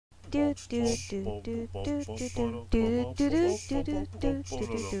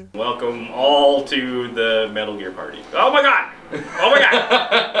Welcome all to the Metal Gear party. Oh my god! Oh my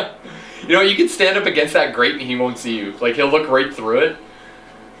god! You know, you can stand up against that grate and he won't see you. Like, he'll look right through it.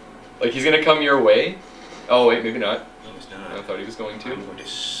 Like, he's gonna come your way. Oh, wait, maybe not. No, he's not. I thought he was going to. I'm going to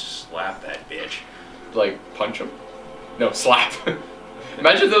slap that bitch. Like, punch him? No, slap.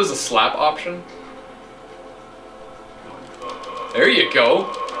 Imagine if there was a slap option. There you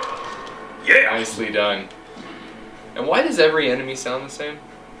go. Yeah! Nicely done. And why does every enemy sound the same?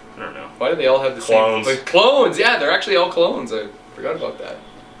 I don't know. Why do they all have the Clones. same... Clones! Yeah, they're actually all clones. I forgot about that.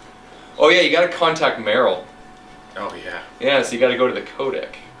 Oh yeah, you gotta contact Meryl. Oh yeah. Yeah, so you gotta go to the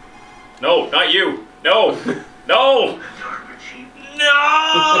codec. No, not you! No! No!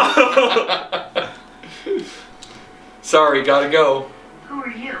 No! Sorry, gotta go. Who are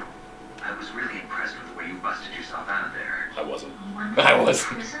you? I was really impressed with the way you busted yourself out of there. I wasn't. I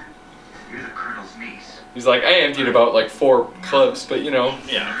wasn't. You're the Colonel's niece. He's like, I emptied about like 4 clips, but you know,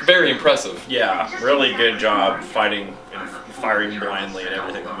 Yeah. very impressive. Yeah, really good job fighting and firing blindly and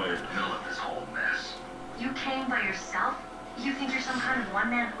everything that moved. You came by yourself? You think you're some kind of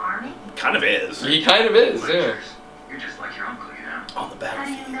one-man army? Kind of is. He kind of is, yeah. You're just like your uncle, you know? On the How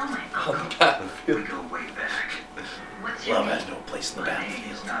do you battlefield. know my On uncle? the battlefield. We go way back. What's your Love name? has no place in the My name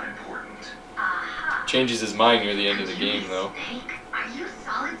battlefield. is not important. Aha. Changes his mind near the end of the game, though. Snake? Are you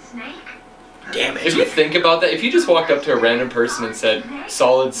Solid Snake? Damn it. If you think about that, if you just walked up to a random person and said,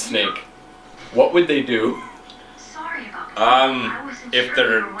 Solid Snake, what would they do? Sorry about that. I wasn't If sure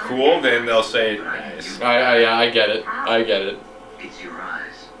they're you were one of cool, them. then they'll say nice. I get it. I get it. It's your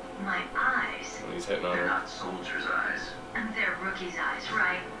eyes. My eyes? He's hitting on They're her. not soldiers' eyes. And they're rookies' eyes,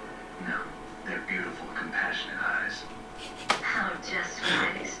 right? No, they're beautiful, compassionate eyes. How just what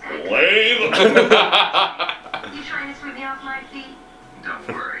I'd expect. Lame. You trying to sweep me off my feet? Don't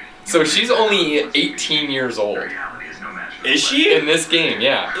worry. So she's only 18 years old. Reality is no match for Is she? In this game,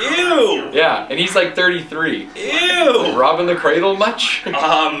 yeah. Ew. Yeah, and he's like 33. Ew. Robbing the cradle much?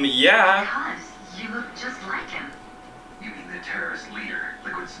 Yeah. Because you look just like him. You mean the terrorist leader,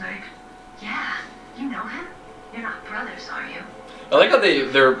 Liquid Snake? Yeah, you know him? You're not brothers, are you? I like how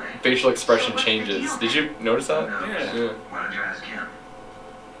their facial expression changes. Did you notice that? Yeah. Why don't you ask him?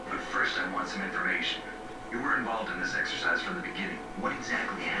 But first I want some information. You were involved in this exercise from the beginning. What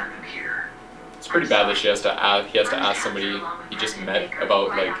exactly happened here? It's pretty bad that he has to ask somebody he just met about,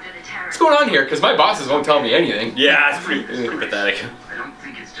 like, what's going on here? Because my bosses won't tell me anything. Yeah, it's pretty pathetic. I don't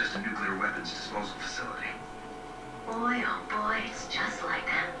think it's just a nuclear weapons disposal facility. Boy, oh boy, it's just like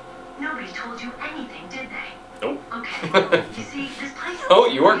them. Nobody told you anything, did they? Nope. Okay. You see, this place is Oh,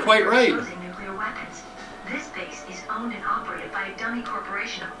 you are quite right. exposing nuclear weapons. This base is owned and operated by a dummy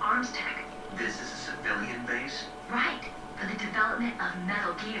corporation of arms tech. This is a civilian base? Right. For the development of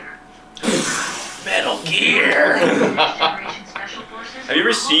Metal Gear. Metal Gear. Next generation special forces. Have you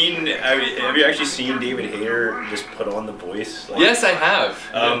ever seen? Have you actually seen David Hayter just put on the voice? Like, Yes, I have.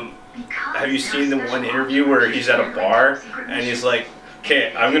 Have you seen the one interview where he's at a bar and he's like,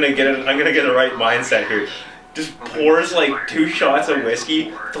 "Okay, I'm gonna get the right mindset here." Just pours like 2 shots of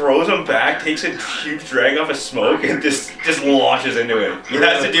whiskey, throws them back, takes a huge drag off of smoke, and just launches into it. He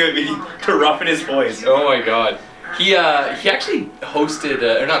has to do it to roughen his voice. Oh my god. He actually hosted,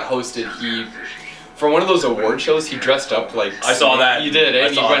 or not hosted, he, for one of those award shows, he dressed up like... I saw that. He did, I and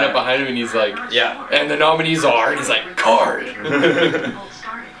he saw went that. up behind him and he's like, Yeah. and the nominees are, and he's like, card!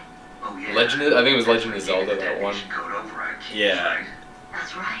 Oh, yeah. Legend of, I think it was Legend of Zelda, that one. Code override keys, Yeah. right?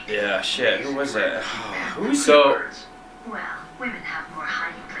 That's right. Yeah, shit. Who was that? Who's So, Well, women have more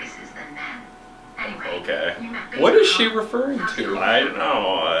hiding places than men. Anyway. Okay. you met what is she Baby referring to? I don't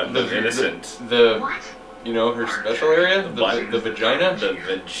know. The innocent. The, What? you know, her special area? The vagina? The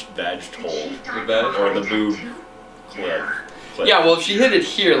vag hole. The vag? Or the boob clip. Yeah, well, if she hit it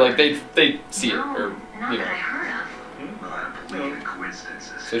here, like, they'd see it, or, Not you that I know. heard of. Well, I don't believe in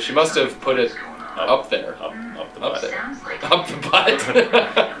coincidences. So she must have put it up there. Up the Up butt. there. Sounds like Up the butt.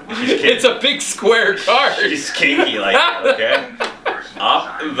 It's a big square card. She's kinky like that, okay?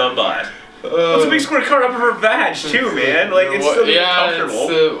 Up the butt. It's a big square card up her vag too, man. Like it's still yeah,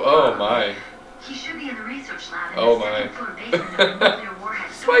 comfortable. oh my. he should be in the research lab in Oh, the my. second floor basement of the nuclear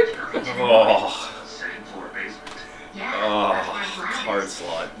warhead Swipe. storage building. Oh, Second floor basement. Yeah. oh, that's where his lab card is.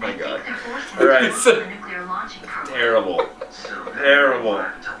 slot. My I think God. they're forcing All right. him to the nuclear launching program. Terrible. So they're Terrible.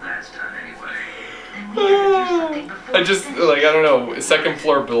 not until that's done anyway. Then we gotta do something before I just, we finish. like, I don't know, second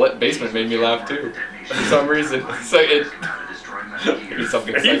floor basement made me laugh too. For some reason. So it, maybe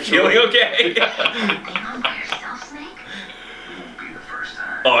something Are you sexual. feeling okay? Being on by yourself, Snake? Won't be the first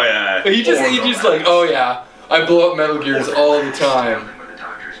time. Oh yeah. He just like, oh yeah, I blow up Metal Gears all the time. Where the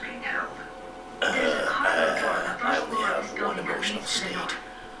doctor is being Emotional state.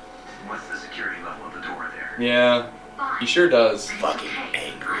 What's the security level of the door there? Yeah, he sure does. Fucking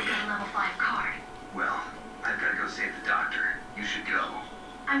angry. I've got a level 5 card. Well, I've got to go save the doctor. You should go.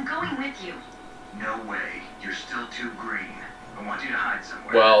 I'm going with you. No way. You're still too green. I want you to hide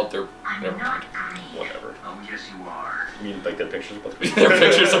somewhere. Well, they're I'm never not mind. green. Whatever. Oh, yes, you are. You mean like the pictures of both green? Their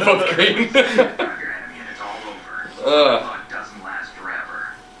pictures of both green. Grab your enemy and it's all over. Luck doesn't last forever.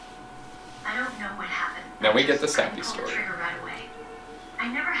 I don't know what happened. Now we get the I sappy pulled the story. trigger right away. I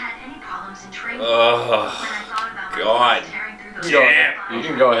never had any problems in training. Oh, When I thought about my God. friends tearing through those Damn. files, You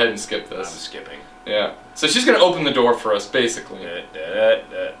can go ahead and skip I'm this. skipping. Yeah. So she's gonna open the door for us, basically.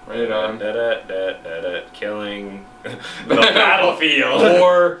 Right on. Killing the battlefield.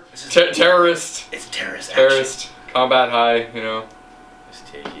 Or terrorist. It's terrorist action. Terrorist. Combat high, you know. Just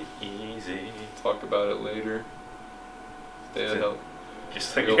take it easy. Talk about it later. Stay the hell.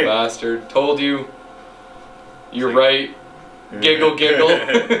 Just like Real bastard. Told you. You're right. Giggle, giggle.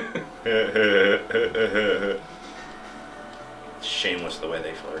 Shameless the way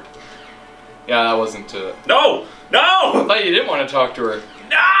they flirt. Yeah, that wasn't No! I No! thought you didn't want to talk to her.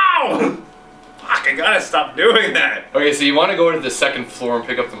 No! Fuck, I gotta stop doing that. Okay, so you want to go to the second floor and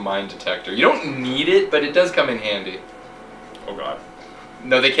pick up the mine detector. You don't need it, but it does come in handy. Oh god.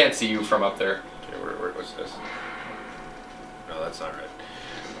 No, they can't see you from up there. Okay, what's this? No, that's not right.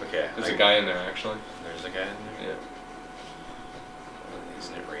 Okay. There's a guy in there, actually. There's a guy in there? Yeah.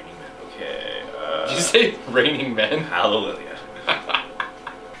 Isn't it raining men? Okay, Did you say raining men? Hallelujah.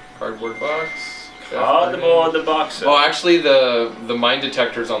 Cardboard box. Cardboard the box. Oh, actually, the mine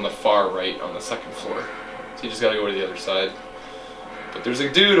detector's on the far right on the second floor. So you just gotta go to the other side. But there's a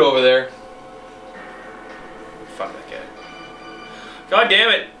dude over there. Fuck that guy. God damn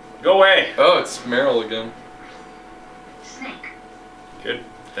it! Go away! Oh, it's Meryl again. Snake. Good,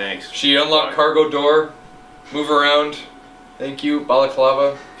 thanks. She unlocked cargo door. Move around. Thank you,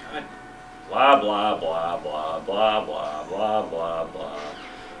 balaclava. God. Blah blah blah blah blah blah blah blah blah.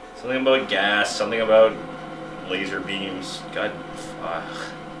 Something about gas, something about laser beams. God, fuck.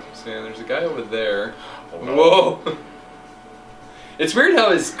 So yeah, there's a guy over there. Oh, no. Whoa! It's weird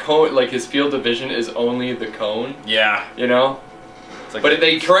how his cone, like his field of vision, is only the cone. Yeah. You know. It's like But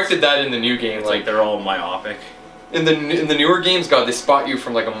they corrected that in the new game. It's like they're all myopic. in the newer games, God, they spot you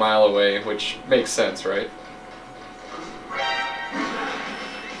from like a mile away, which makes sense, right?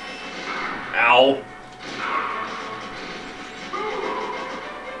 Ow.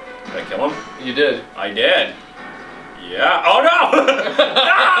 Did I kill him? You did. I did. Yeah. Oh no! No!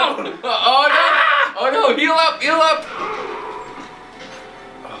 Oh no! Oh no! Heal up! Heal up!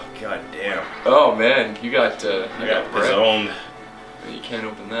 Oh god damn. Oh man, you got I got his Brett. own. You can't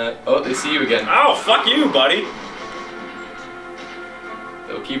open that. Oh, they see you again. Oh fuck you, buddy.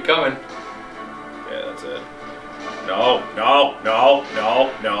 They'll keep coming. Yeah, that's it. No, no, no,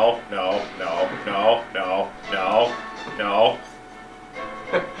 no, no, no, no, no, no, no, no.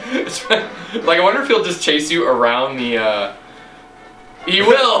 It's like, I wonder if he'll just chase you around the, He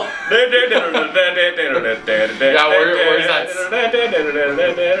will! Yeah, where's that?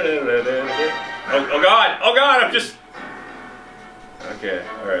 Oh god, oh god, I'm just... Okay,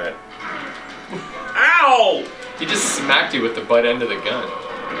 alright. Ow! He just smacked you with the butt end of the gun.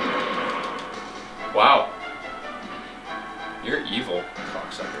 Wow. You're evil.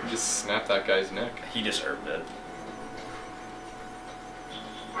 Cocksucker. You just snapped that guy's neck. He deserved it.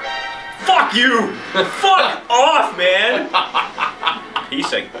 Fuck you! Fuck off, man!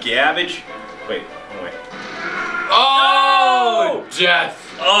 Piece of garbage. Wait, oh wait. Oh! No!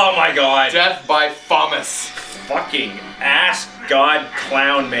 Death! Oh my god. Death by Famus. Fucking ass god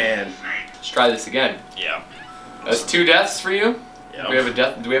clown man. Let's try this again. Yeah. That's 2 deaths for you? Yeah. Do we have a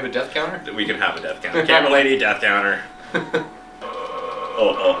death? Do we have a death counter? We can have a death counter. Camera lady, death counter.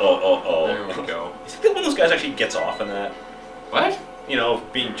 Oh. There we go. You think that one of those guys actually gets off on that? What? You know,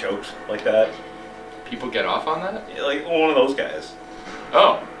 being choked like that? People get off on that? Yeah, like one of those guys.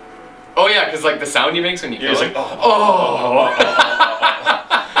 Oh. Oh yeah, because like the sound he makes when you You're kill just him. like, Oh.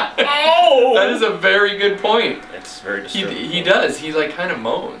 Oh! That is a very good point. It's very disturbing. He does. He like kind of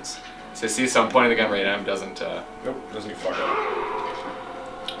moans. So see, so I'm pointing the gun right at him. Doesn't. Nope, doesn't get fucked up.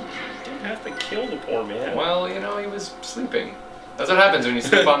 Didn't have to kill the poor man. Well, you know, he was sleeping. That's what happens when you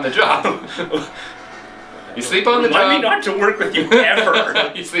sleep on the job. You sleep on the job. Remind me not to work with you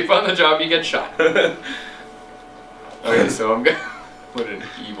ever. You sleep on the job, you get shot. Okay, so I'm gonna. What an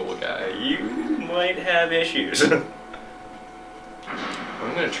evil guy. You might have issues. What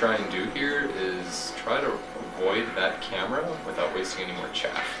I'm gonna try and do here is try to avoid that camera without wasting any more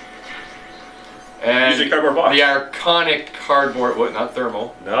chaff. And Use a cardboard box. the iconic cardboard, what, not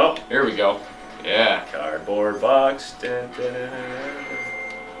thermal. No. Here we go. Yeah. Cardboard box. Dun, dun, dun, dun.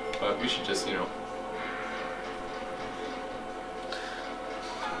 But we should just, you know.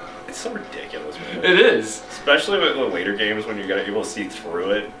 It's so ridiculous, man. It is. Especially with the later games when you're gonna be able to see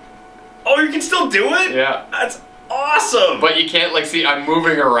through it. Oh, you can still do it? Yeah. That's awesome! But you can't, like, see, I'm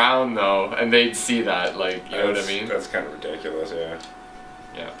moving around, though, and they'd see that, like, you know what I mean? That's kind of ridiculous, yeah.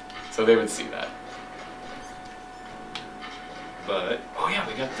 Yeah. So they would see that. But, oh yeah,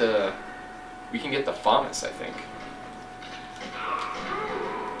 we can get the FAMAS, I think.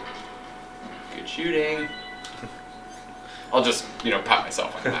 Good shooting. I'll just, you know, pat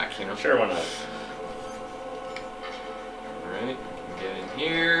myself on the back, you know? Sure, why not? Alright, get in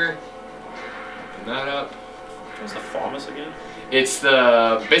here. Open that up. What's the FAMAS again? It's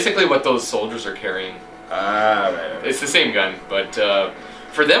basically what those soldiers are carrying. Ah, right. It's the same gun, but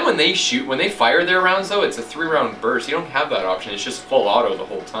for them when they fire their rounds though, it's a 3-round burst. You don't have that option. It's just full auto the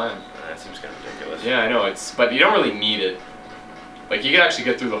whole time. That seems kind of ridiculous. Yeah, I know. But you don't really need it. Like you can actually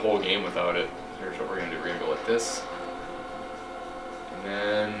get through the whole game without it. Here's what we're gonna do. We're gonna go with this, and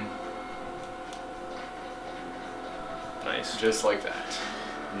then Nice. just like that.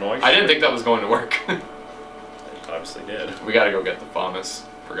 Nice. I didn't think that was going to work. It obviously did. We gotta go get the FAMAS.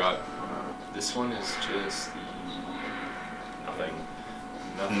 Forgot. This one is just Nothing.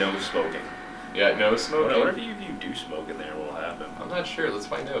 nothing. No smoking. Yeah, no smoking. Whatever you do smoke in there will happen. I'm not sure. Let's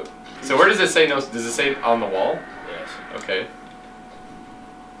find out. So where does it say no? Does it say on the wall? Yes. Okay.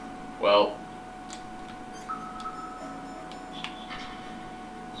 Well.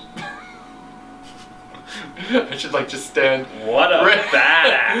 I should like just stand. What a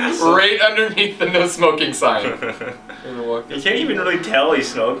badass! Right underneath the no smoking sign. You can't even really tell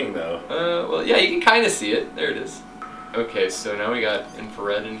he's smoking though. Well, yeah, you can kind of see it. There it is. Okay, so now we got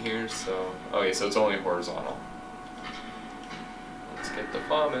infrared in here. So okay, so it's only horizontal. Let's get the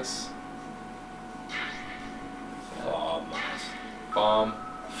FAMAS.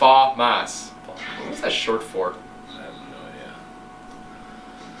 FAMAS. What was that short for? I have no idea.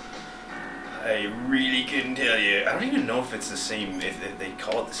 I really couldn't tell you. I don't even know if it's the same, if they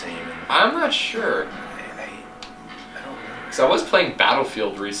call it the same. I'm not sure. I don't know. Because I was playing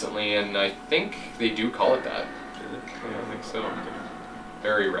Battlefield recently, and I think they do call it that. Is it? Yeah, I think so.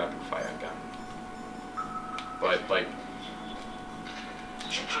 Very rapid fire gun. But, like...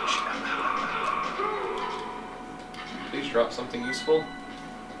 Please drop something useful.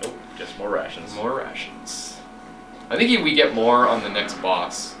 Nope, just more rations. More rations. I think we get more on the next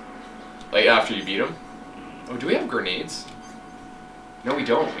boss. Like, after you beat him. Oh, do we have grenades? No, we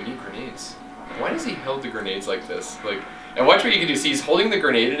don't. We need grenades. Why does he hold the grenades like this? Like, and watch what you can do. See, he's holding the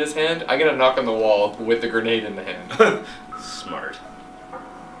grenade in his hand. I'm gonna knock on the wall with the grenade in the hand. Smart.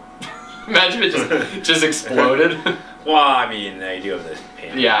 Imagine if it just exploded. Well, I mean, I do have this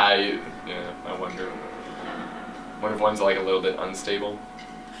pin. Yeah, I wonder. What if one's like a little bit unstable?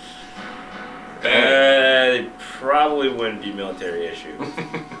 It probably wouldn't be military issue.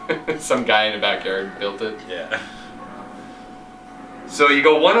 Some guy in the backyard built it. Yeah. So you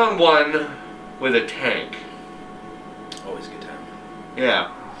go one-on-one with a tank. Always a good time.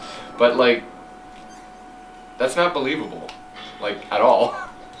 Yeah. But like, that's not believable. Like, at all.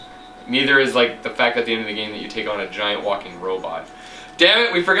 Neither is like the fact at the end of the game that you take on a giant walking robot. Damn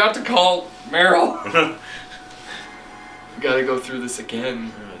it, we forgot to call Meryl. We gotta go through this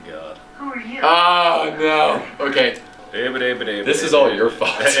again. Oh god. Who are you? Oh no. Okay. This is all your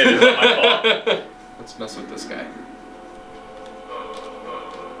fault. It is all my fault. Let's mess with this guy.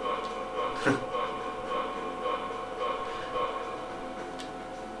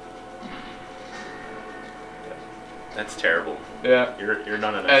 That's terrible. Yeah. You're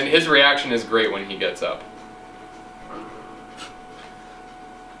not enough. And his reaction is great when he gets up.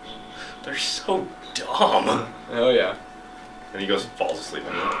 They're so dumb. Oh yeah. And he goes and falls asleep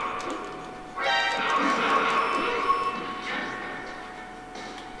on it.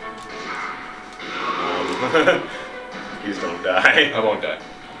 Please don't die. I won't die.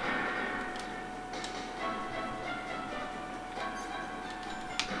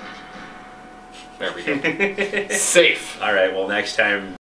 There we go. Safe. Alright, well next time